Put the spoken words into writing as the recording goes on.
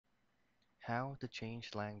How to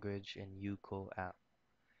change language in Youku app.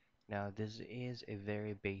 Now, this is a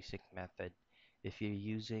very basic method. If you're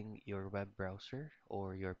using your web browser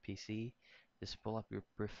or your PC, just pull up your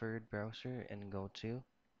preferred browser and go to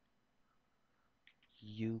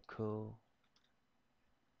youku.tv.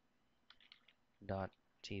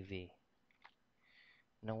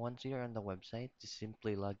 Now, once you're on the website, just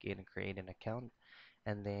simply log in and create an account.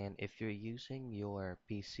 And then, if you're using your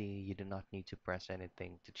PC, you do not need to press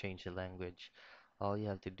anything to change the language. All you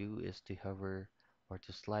have to do is to hover or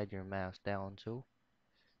to slide your mouse down to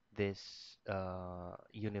this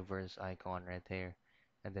universe icon right there,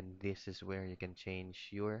 and then this is where you can change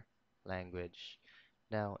your language.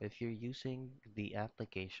 Now if you're using the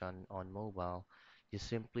application on mobile, you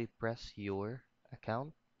simply press your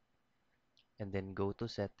account and then go to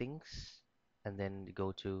settings and then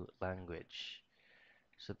go to language.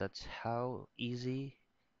 So that's how easy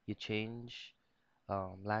you change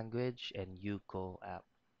language and Yuko app.